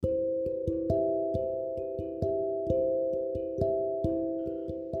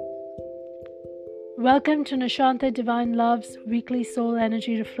Welcome to Nishanta Divine Love's weekly soul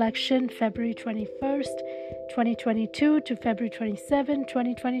energy reflection, February 21st, 2022 to February 27,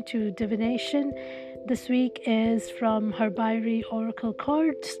 2022. Divination. This week is from Herbiri Oracle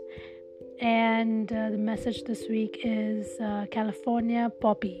Cards, and the message this week is California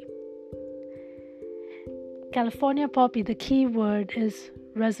Poppy. California Poppy, the key word is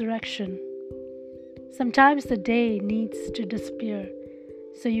resurrection. Sometimes the day needs to disappear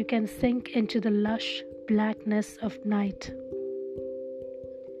so you can sink into the lush blackness of night.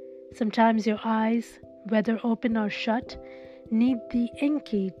 Sometimes your eyes, whether open or shut, need the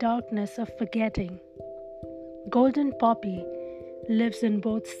inky darkness of forgetting. Golden Poppy lives in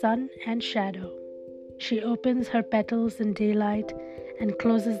both sun and shadow. She opens her petals in daylight and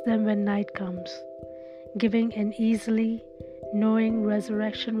closes them when night comes, giving an easily, knowing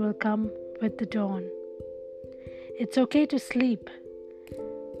resurrection will come with the dawn. It's okay to sleep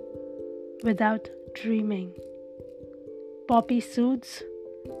without dreaming. Poppy soothes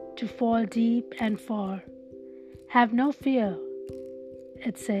to fall deep and far. Have no fear,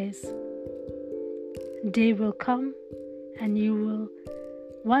 it says. Day will come and you will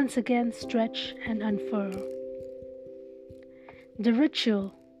once again stretch and unfurl. The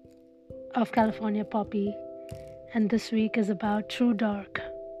ritual of California Poppy, and this week is about true dark.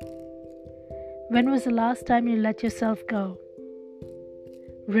 When was the last time you let yourself go?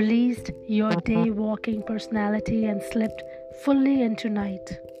 Released your day-walking personality and slipped fully into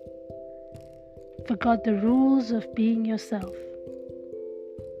night. Forgot the rules of being yourself.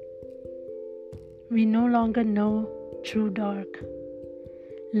 We no longer know true dark.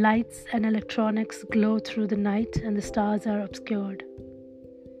 Lights and electronics glow through the night and the stars are obscured.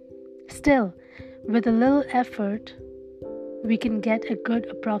 Still, with a little effort, we can get a good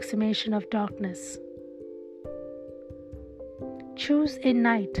approximation of darkness. Choose a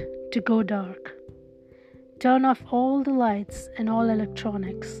night to go dark. Turn off all the lights and all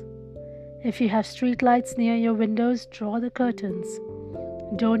electronics. If you have street lights near your windows, draw the curtains.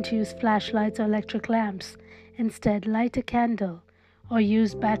 Don't use flashlights or electric lamps. Instead, light a candle or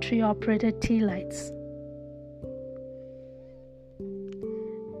use battery-operated tea lights.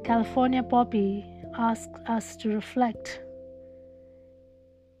 California Poppy asks us to reflect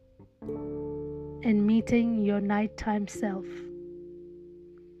in meeting your nighttime self.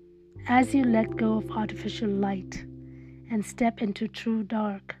 As you let go of artificial light and step into true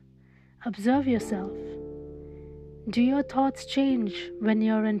dark, observe yourself. Do your thoughts change when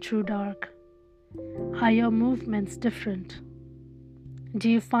you're in true dark? Are your movements different? Do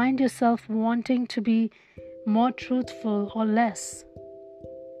you find yourself wanting to be more truthful or less?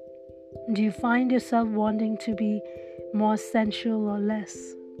 Do you find yourself wanting to be more sensual or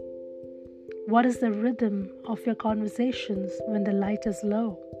less? What is the rhythm of your conversations when the light is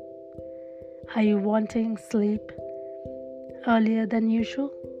low? Are you wanting sleep earlier than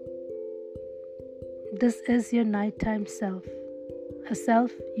usual? This is your nighttime self, a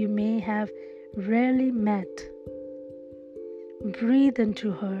self you may have rarely met. Breathe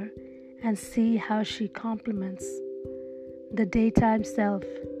into her and see how she complements the daytime self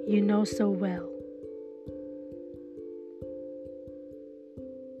you know so well.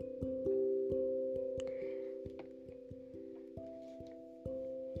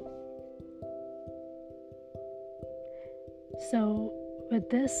 So with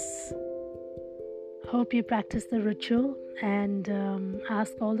this, hope you practice the ritual and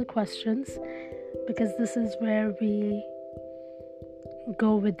ask all the questions, because this is where we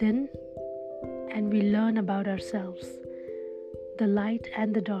go within and we learn about ourselves. The light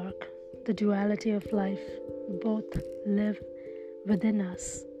and the dark, the duality of life, both live within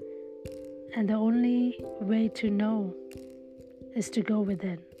us. And the only way to know is to go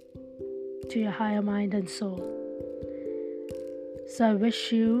within, to your higher mind and soul. So I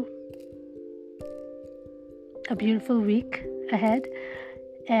wish you a beautiful week ahead,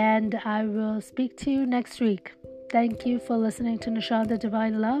 and I will speak to you next week. Thank you for listening to Nishanta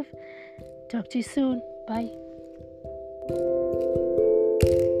Divine Love. Talk to you soon. Bye.